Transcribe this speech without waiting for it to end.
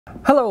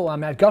Hello,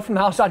 I'm at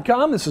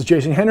GufFromTheHouse.com. This is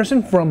Jason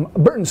Henderson from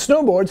Burton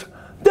Snowboards.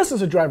 This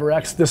is a Driver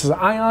X, this is an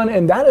Ion,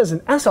 and that is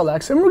an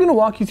SLX, and we're going to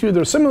walk you through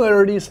their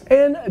similarities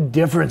and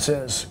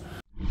differences.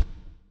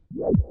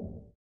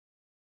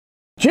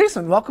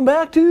 Jason, welcome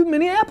back to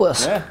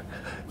Minneapolis.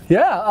 We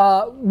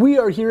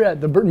are here at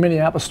the Burton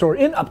Minneapolis store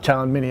in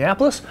Uptown,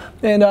 Minneapolis,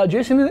 and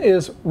Jason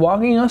is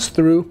walking us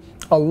through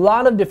a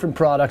lot of different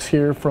products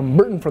here from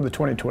Burton for the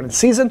 2020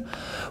 season.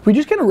 We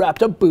just kind of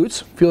wrapped up boots,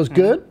 feels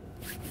good.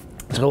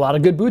 There's a lot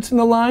of good boots in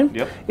the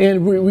line,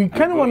 and we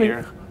kind of want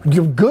to.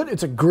 You're good.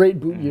 It's a great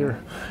boot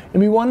year, and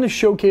we wanted to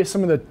showcase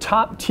some of the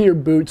top tier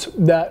boots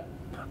that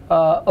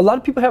a lot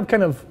of people have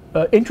kind of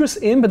interest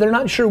in, but they're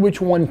not sure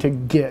which one to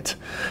get.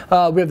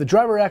 We have the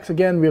Driver X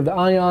again, we have the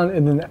Ion,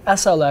 and then the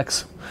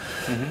SLX.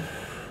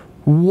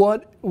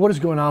 What is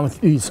going on with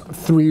these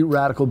three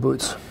radical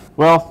boots?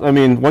 Well, I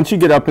mean, once you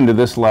get up into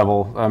this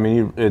level, I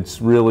mean,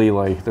 it's really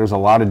like there's a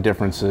lot of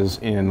differences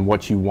in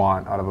what you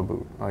want out of a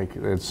boot. Like,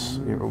 it's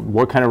you know,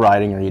 what kind of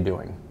riding are you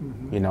doing?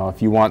 You know,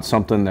 if you want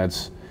something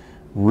that's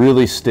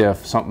really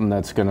stiff, something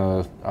that's gonna,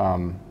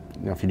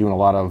 you know, if you're doing a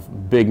lot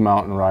of big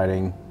mountain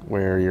riding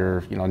where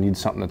you're, you know, need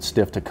something that's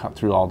stiff to cut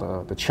through all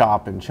the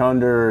chop and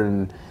chunder,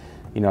 and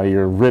you know,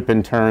 you're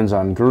ripping turns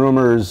on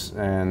groomers,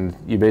 and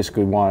you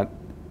basically want,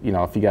 you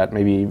know, if you got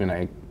maybe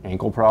even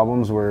ankle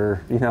problems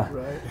where, you know,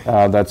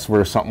 that's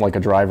where something like a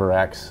Driver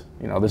X,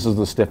 you know, this is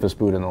the stiffest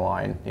boot in the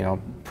line, you know,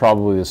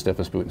 probably the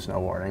stiffest boot in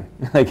snowboarding.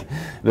 Like,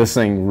 this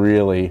thing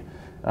really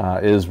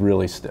is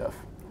really stiff.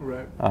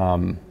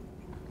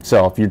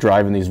 So if you're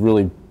driving these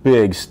really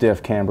big,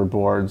 stiff cambered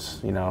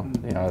boards, you know,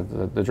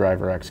 the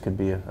Driver X could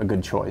be a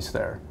good choice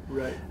there.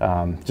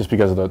 Just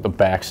because of the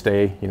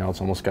backstay, you know,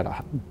 it's almost got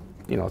a,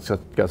 you know, it's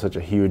got such a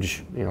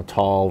huge, you know,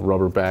 tall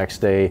rubber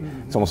backstay.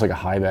 It's almost like a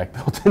high back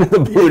built into the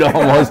boot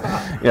almost.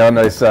 You know,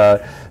 nice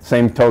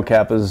same toe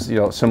cap as, you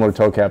know, similar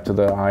toe cap to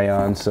the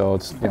Ion, so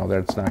it's, you know,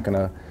 it's not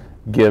gonna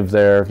give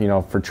there, you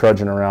know, for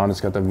trudging around.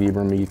 It's got the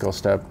Vibram Eco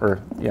Step, or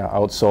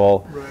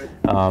outsole.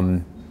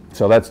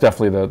 So that's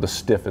definitely the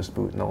stiffest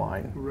boot in the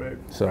line.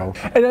 So,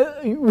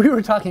 and we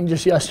were talking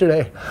just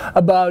yesterday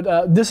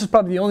about this is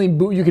probably the only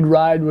boot you could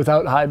ride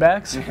without high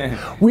backs.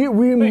 we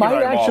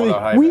might actually,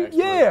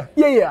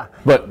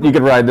 But you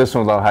could ride this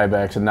one without high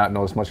backs and not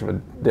notice much of a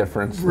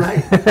difference. So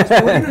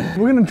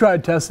we're gonna try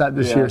to test that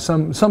this year.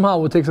 Somehow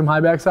we'll take some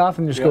high backs off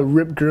and just go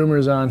rip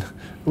groomers on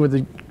with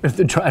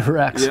the Driver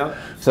X.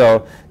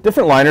 So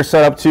different liner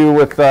setup too.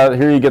 With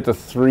here you get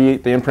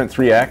the imprint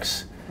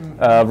 3X.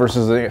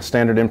 Versus the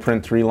standard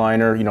imprint 3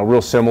 liner, you know,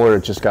 real similar.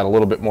 It just got a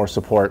little bit more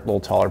support, a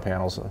little taller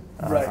panels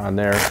on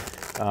there.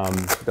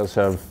 It does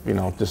have, you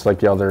know, just like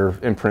the other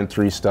imprint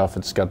 3 stuff,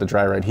 it's got the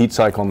dry ride heat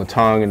cycle in the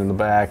tongue and in the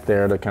back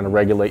there to kind of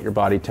regulate your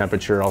body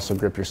temperature, also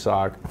grip your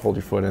sock, hold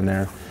your foot in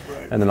there,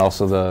 and then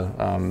also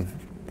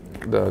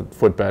the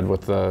footbed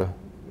with the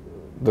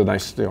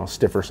nice, you know,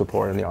 stiffer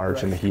support in the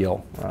arch and the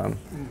heel.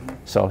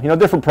 So, you know,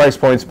 different price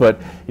points, but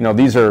you know,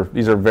 these are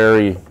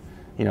very,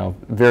 you know,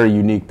 very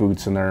unique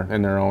boots in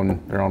their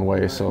own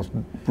way. So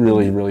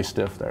really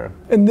stiff there.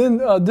 And then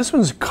this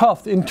one's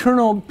cuffed. The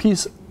internal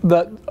piece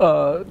that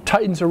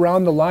tightens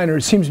around the liner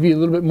seems to be a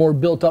little bit more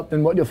built up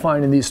than what you'll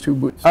find in these two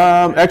boots.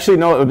 Actually,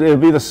 no. It'll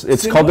be this.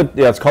 It's called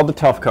the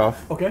Tough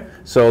Cuff.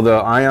 So the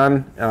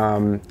Ion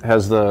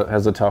has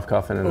the Tough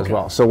Cuff in it as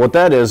well. So what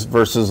that is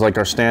versus like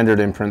our standard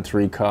imprint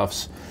 3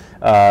 cuffs,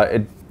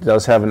 it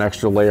does have an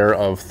extra layer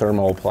of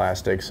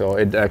thermoplastic, so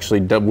it actually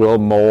will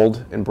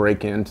mold and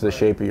break into the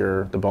shape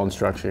of the bone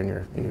structure in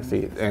your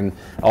feet, and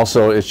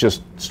also it's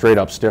just straight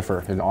up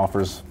stiffer and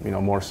offers, you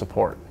know, more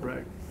support.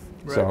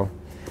 So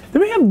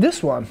then we have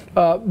this one.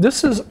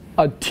 This is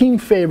a team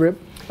favorite,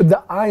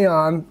 the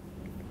Ion.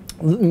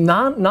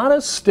 Not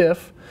as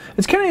stiff.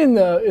 It's kind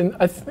of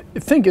I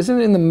think,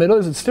 isn't it in the middle?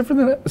 Is it stiffer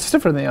than the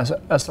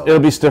SLX? It'll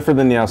be stiffer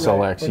than the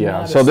SLX,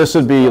 yeah. So this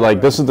would be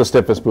like, this is the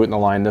stiffest boot in the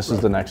line. This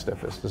is the next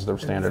stiffest. This is the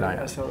standard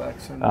Ion.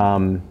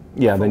 SLX.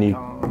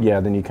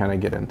 Then you kind of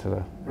get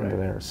into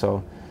there.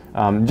 So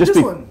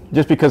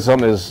just because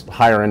something is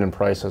higher end in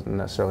price doesn't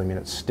necessarily mean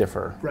it's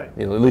stiffer.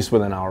 You know, at least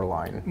within our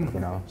line. You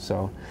know.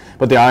 So,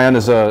 but the Ion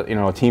is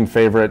a team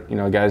favorite. You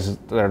know, guys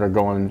that are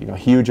going, you know,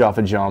 huge off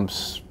of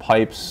jumps,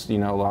 pipes. You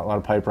know, a lot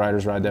of pipe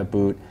riders ride that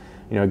boot.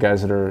 You know,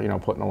 guys that are, you know,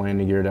 putting the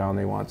landing gear down,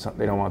 they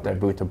don't want that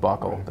boot to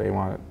buckle. They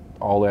want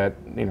all that,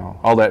 you know,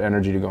 all that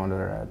energy to go into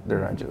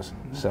their edges.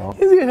 So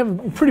they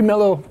have pretty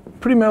mellow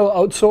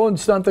outsole.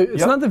 It's not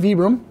the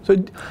Vibram, so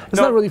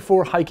it's not really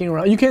for hiking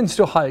around. You can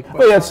still hike.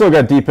 But yeah, it's still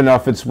got deep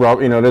enough. It's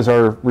rubber. You know, it is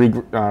our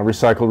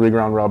recycled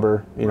reground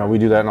rubber. You know, we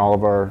do that in all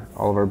of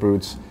our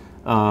boots.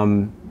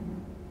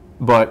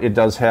 But it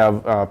does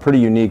have a pretty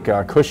unique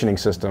cushioning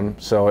system.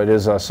 So it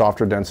is a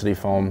softer density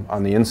foam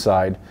on the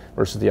inside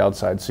versus the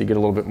outside. So you get a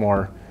little bit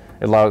more,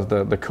 it allows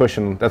the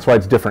cushion, that's why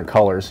it's different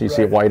colors. So you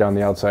see it white on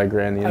the outside,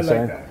 gray on the inside. I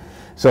like that.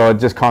 So it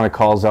just kind of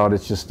calls out,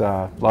 it's just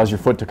allows your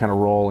foot to kind of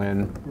roll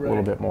in a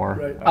little bit more.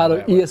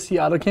 EST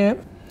Auto Camp?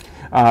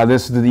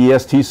 This is the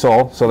EST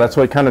sole, so that's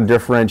what kind of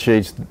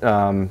differentiates,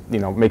 you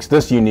know, makes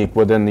this unique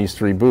within these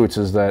three boots,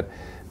 is that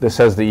this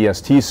has the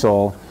EST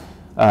sole.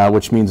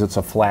 which means it's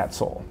a flat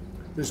sole.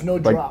 There's no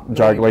drop.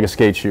 Like a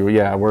skate shoe,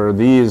 yeah. Where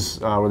these,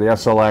 where the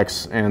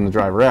SLX and the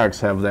Driver X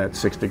have that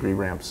 6-degree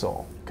ramp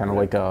sole, kind of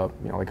like a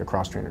like a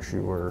cross trainer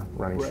shoe or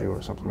running shoe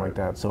or something like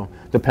that. So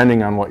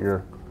depending on what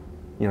you're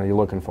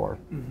looking for.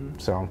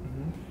 So.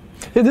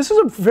 Yeah, this is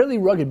a fairly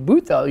rugged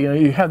boot, though.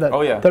 You have that,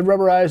 that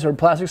rubberized or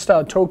plastic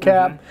style toe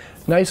cap,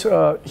 nice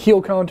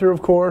heel counter,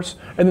 of course,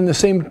 and then the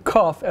same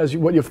cuff as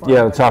what you find.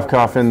 Yeah, the tough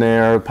cuff in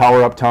there,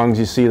 power up tongues.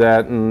 You see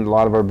that in a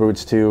lot of our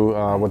boots too.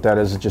 What that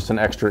is just an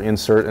extra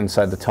insert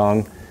inside the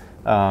tongue,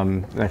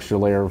 an extra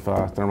layer of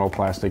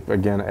thermoplastic.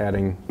 Again,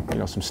 adding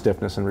some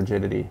stiffness and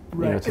rigidity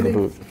to the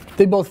boot.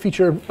 They both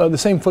feature the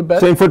same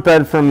footbed. Same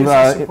footbed from,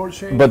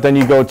 but then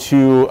you go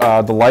to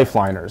the life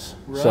liners,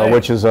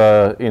 which is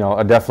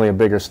definitely a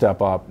bigger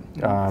step up.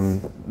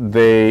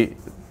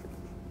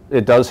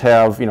 It does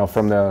have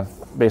from the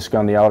basically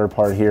on the outer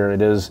part here,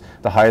 it is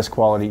the highest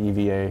quality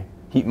EVA,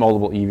 heat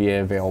moldable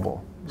EVA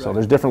available. So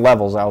there's different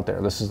levels out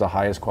there. This is the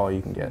highest quality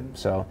you can get.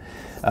 So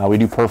we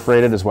do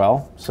perforated as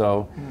well.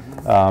 So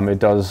it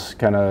does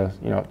kind of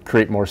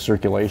create more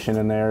circulation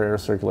in there. Air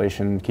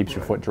circulation keeps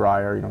your foot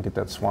drier. You don't get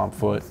that swamp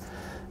foot.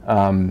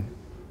 A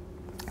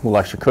little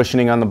extra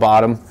cushioning on the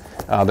bottom.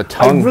 The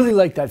tongue. I really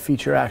like that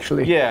feature,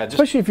 actually. Yeah.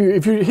 Especially if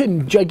you're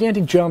hitting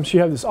gigantic jumps, you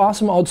have this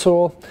awesome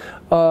outsole,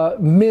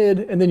 mid,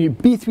 and then you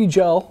B3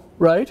 gel,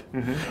 right?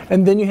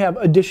 And then you have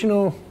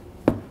additional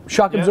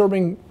shock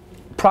absorbing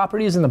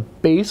properties in the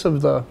base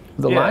of the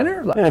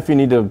liner. Yeah, if you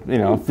need to,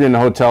 if you're in a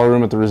hotel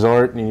room at the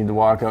resort and you need to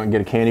walk out and get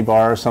a candy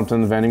bar or something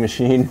in the vending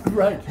machine.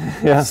 Right.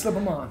 Yeah. Slip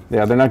them on.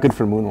 Yeah, they're not good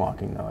for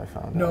moonwalking, though. I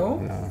found. No.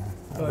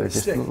 They're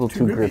just a little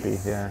too grippy.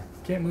 Yeah.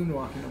 Can't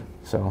moonwalk in them.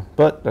 So,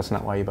 but that's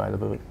not why you buy the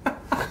boot.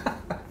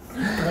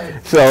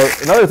 So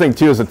another thing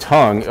too is the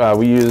tongue.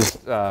 We use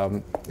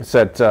it's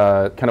that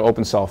kind of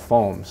open cell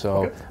foam.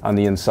 So on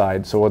the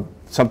inside. So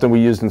something we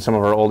used in some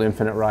of our old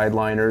Infinite Ride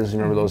liners. You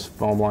remember those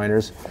foam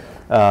liners?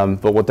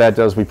 But what that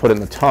does, we put it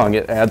in the tongue.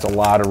 It adds a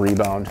lot of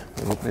rebound.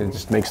 It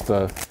just makes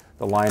the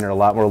liner a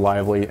lot more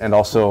lively, and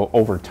also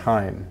over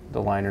time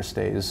the liner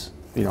stays.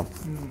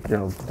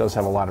 Does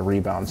have a lot of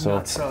rebound. So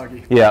not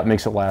soggy. Yeah, it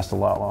makes it last a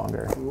lot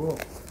longer. Cool.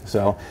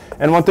 So,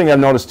 and one thing I've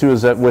noticed too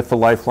is that with the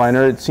life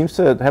liner, it seems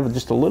to have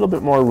just a little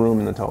bit more room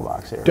in the toe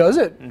box here. Does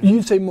it?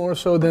 You'd say more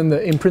so than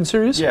the Imprint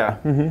series? Yeah.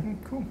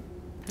 Cool.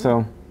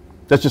 So,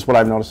 that's just what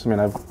I've noticed. I mean,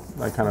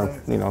 I kind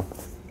of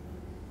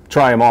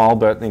try them all,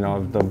 but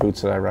the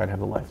boots that I ride have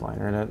the life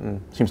liner in it,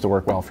 and it seems to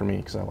work well for me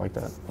because I like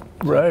that.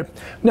 Right.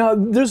 Now,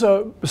 there's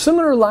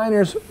similar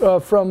liners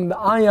from the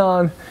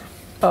Ion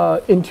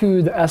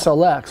into the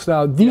SLX.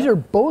 Now, these are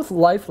both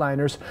life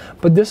liners,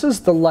 but this is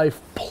the Life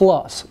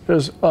Plus.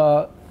 There's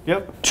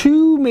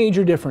two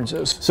major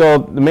differences. So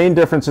the main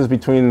differences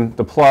between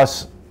the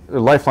Plus, the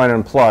life liner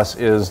and Plus,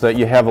 is that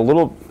you have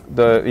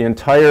the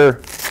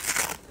entire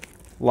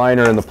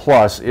liner in the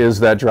Plus is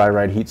that dry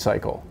ride heat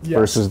cycle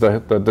versus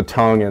the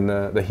tongue and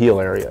the heel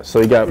area. So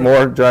you got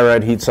more dry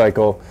ride heat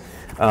cycle,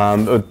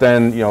 but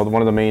then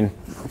one of the main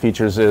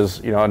features is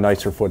a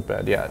nicer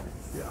footbed.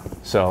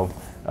 So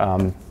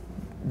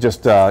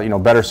just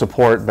better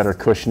support, better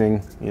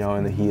cushioning,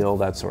 in the heel,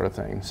 that sort of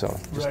thing. So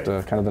just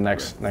kind of the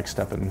next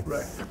step in.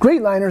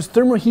 Great liners,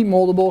 thermal heat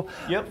moldable.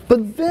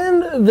 But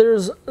then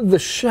there's the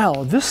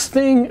shell. This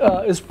thing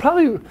is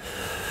probably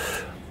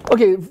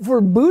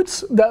for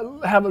boots that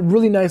have a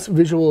really nice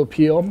visual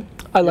appeal.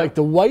 I like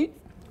the white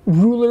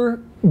ruler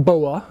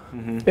boa,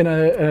 and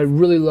I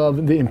really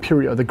love the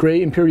Imperio, the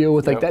gray Imperio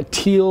with that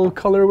teal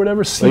color or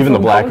whatever. Even the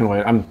black and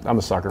white. I'm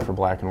a sucker for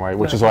black and white,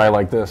 which is why I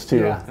like this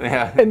too.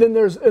 And then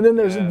there's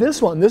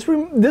this one. This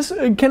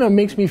kind of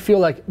makes me feel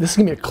like this is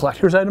gonna be a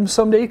collector's item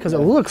someday because it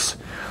looks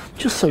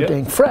just so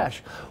dang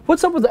fresh.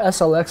 What's up with the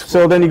SLX?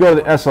 So then you go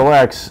to the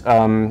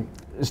SLX.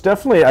 It's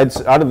definitely,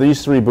 out of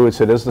these three boots,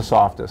 it is the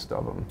softest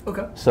of them.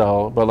 Okay.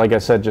 So, but like I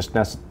said, just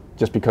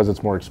because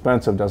it's more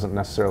expensive doesn't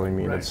necessarily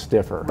mean it's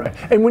stiffer.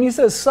 And when you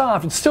say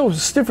soft, it's still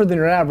stiffer than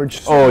your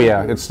average. Oh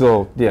yeah, it's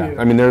still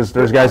I mean, there's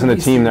guys in the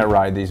team that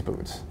ride these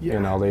boots. They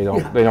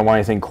don't want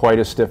anything quite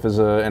as stiff as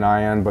an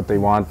Ion, but they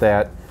want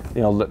that.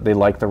 They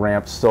like the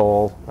ramp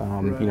sole.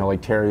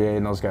 Like Terrier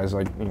and those guys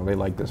they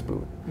like this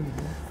boot.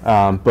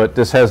 But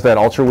this has that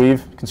ultra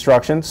weave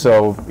construction,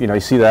 so you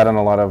see that on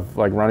a lot of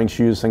running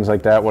shoes, things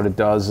like that. What it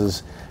does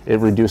is it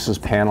reduces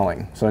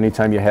paneling. So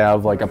anytime you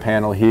have a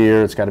panel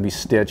here, it's got to be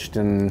stitched,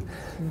 and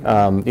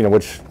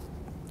which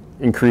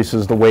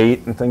increases the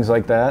weight and things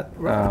like that.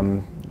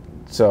 And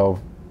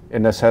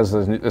this has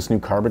this new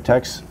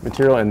Carbitex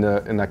material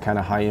in that kind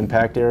of high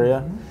impact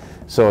area.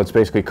 So it's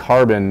basically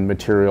carbon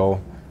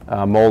material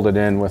molded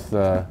in with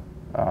the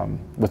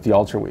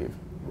ultra weave.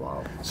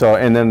 So,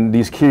 and then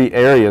these key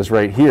areas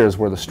right here is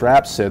where the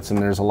strap sits,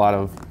 and there's a lot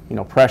of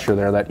pressure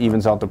there that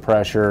evens out the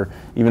pressure.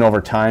 Even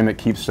over time, it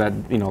keeps that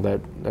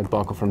that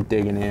buckle from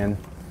digging in.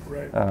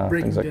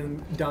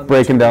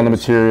 Breaking down the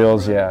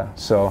materials.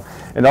 So,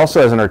 it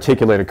also has an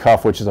articulated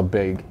cuff, which is a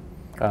big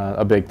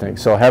thing.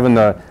 So having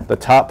the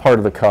top part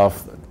of the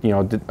cuff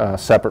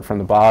separate from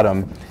the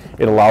bottom,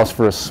 it allows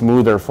for a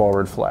smoother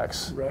forward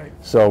flex. Right.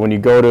 So when you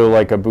go to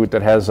like a boot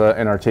that has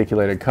an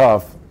articulated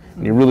cuff,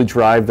 and you really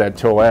drive that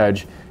toe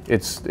edge,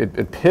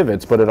 it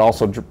pivots, but it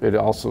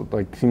also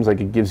like seems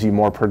like it gives you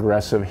more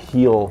progressive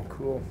heel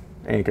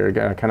anchor. It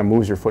kind of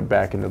moves your foot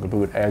back into the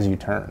boot as you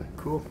turn.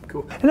 Cool.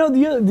 You know,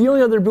 the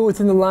only other boot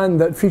within the line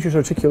that features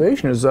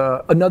articulation is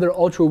another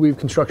ultra weave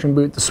construction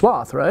boot, the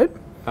Swath, right?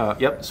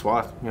 Yep,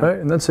 Swath. Yep. Right,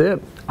 and that's it.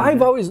 Mm-hmm.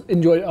 I've always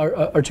enjoyed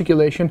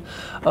articulation.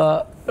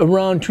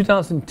 Around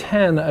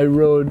 2010, I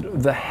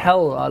rode the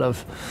hell out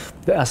of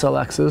the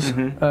SLXs.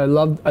 Mm-hmm.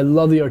 I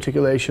love the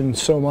articulation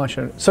so much,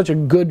 and such a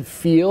good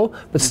feel,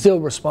 but still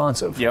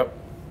responsive. Yep.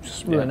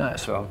 Just really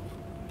nice. So.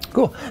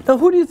 Cool. Now,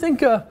 who do you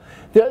think,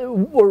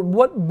 or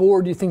what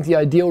board do you think the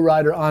ideal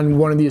rider on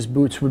one of these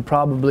boots would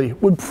probably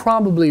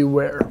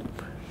wear?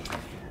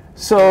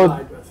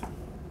 So,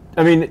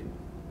 I mean,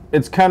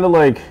 it's kind of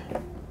like,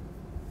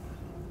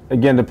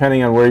 again,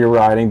 depending on where you're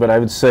riding, but I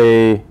would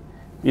say,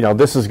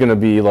 this is going to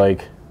be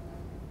like,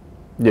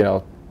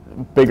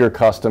 bigger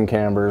custom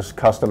cambers,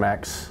 custom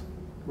X,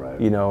 right.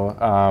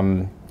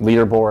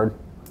 Leaderboard.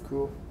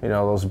 Cool.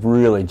 Those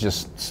really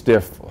just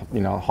stiff,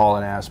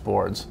 hauling ass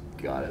boards.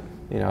 Got it.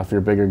 If you're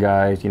a bigger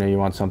guy, you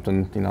want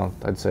something,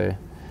 I'd say.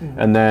 Mm-hmm.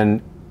 And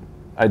then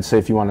I'd say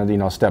if you want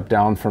to, step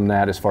down from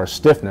that as far as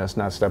stiffness,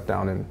 not step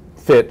down in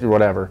fit or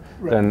whatever,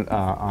 right. Then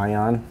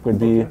Ion would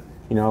be,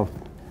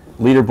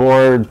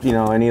 Leaderboard,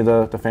 any of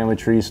the family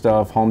tree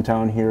stuff,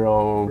 Hometown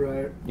Hero,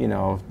 right.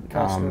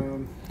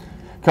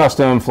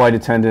 Custom, Flight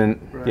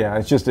Attendant. Right. Yeah,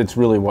 it's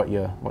really what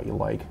you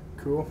like.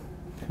 Cool.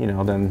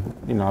 Then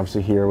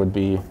obviously here would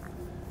be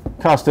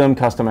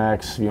Custom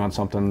X. If you want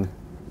something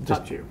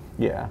just top tier.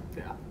 Yeah.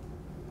 Yeah.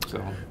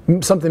 So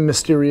something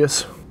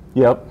mysterious.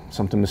 Yep,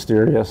 something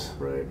mysterious.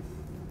 Right.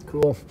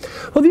 Cool.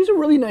 Well, these are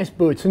really nice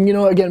boots, and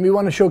again, we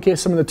want to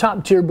showcase some of the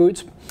top tier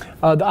boots,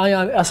 the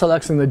Ion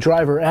SLX and the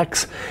Driver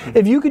X.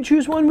 If you could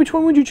choose one, which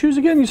one would you choose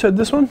again? You said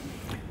this one?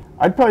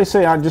 I'd probably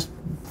say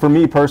for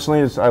me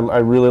personally, I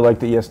really like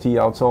the EST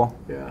outsole.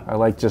 Yeah. I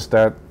like just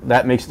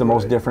that makes the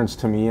most difference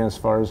to me as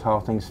far as how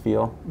things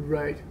feel.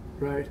 Right.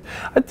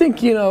 I think,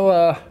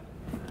 the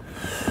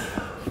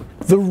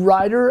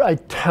rider, I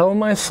tell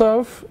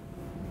myself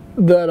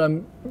that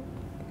I'm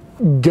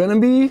gonna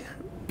be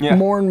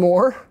more and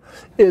more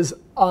is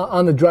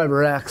on the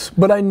Driver X,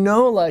 but I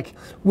know like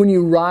when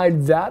you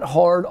ride that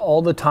hard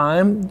all the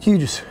time, you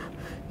just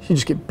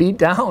get beat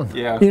down.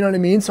 Yeah. You know what I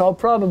mean? So I would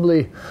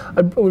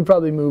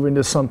probably move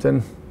into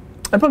something.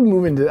 I'd probably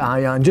move into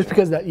Ion just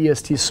because of that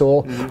EST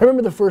sole. Mm-hmm. I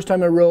remember the first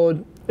time I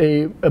rode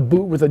a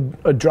boot with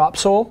a drop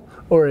sole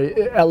or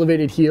a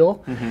elevated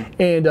heel,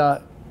 and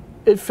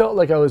it felt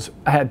like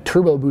I had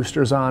turbo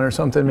boosters on or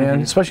something,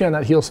 man. Especially on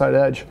that heel side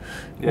edge.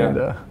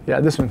 Yeah.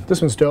 And this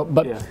one's dope.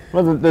 But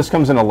well, this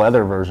comes in a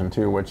leather version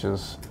too, which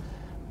is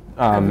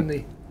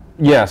heavenly.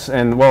 Yes,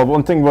 and well,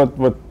 one thing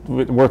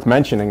worth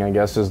mentioning, I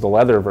guess, is the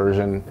leather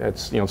version.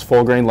 It's it's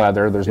full grain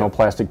leather. There's no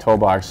plastic toe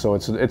box, so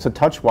it's a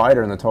touch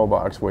wider in the toe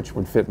box, which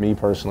would fit me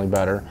personally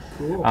better.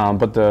 Cool.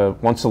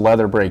 But once the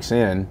leather breaks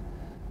in,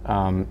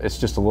 it's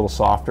just a little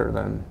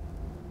softer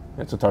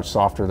it's a touch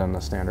softer than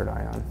the standard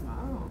Ion.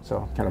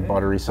 So kind of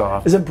buttery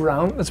soft. Is it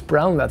brown? It's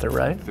brown leather,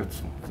 right?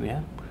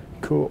 Yeah.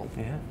 Cool.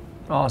 Yeah.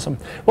 Awesome.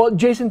 Well,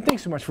 Jason,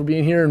 thanks so much for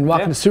being here and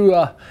walking us through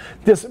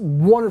this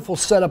wonderful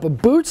setup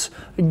of boots.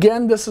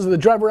 Again, this is the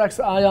Driver X,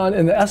 the Ion,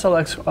 and the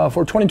SLX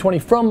for 2020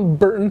 from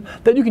Burton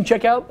that you can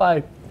check out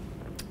by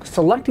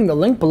selecting the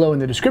link below in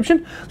the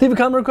description. Leave a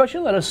comment or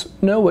question. Let us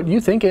know what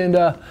you think. And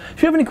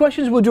if you have any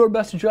questions, we'll do our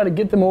best to try to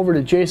get them over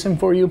to Jason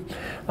for you.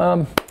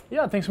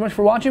 Yeah, thanks so much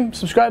for watching.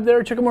 Subscribe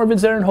there. Check out more vids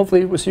there. And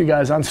hopefully we'll see you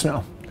guys on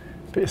snow.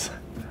 Peace.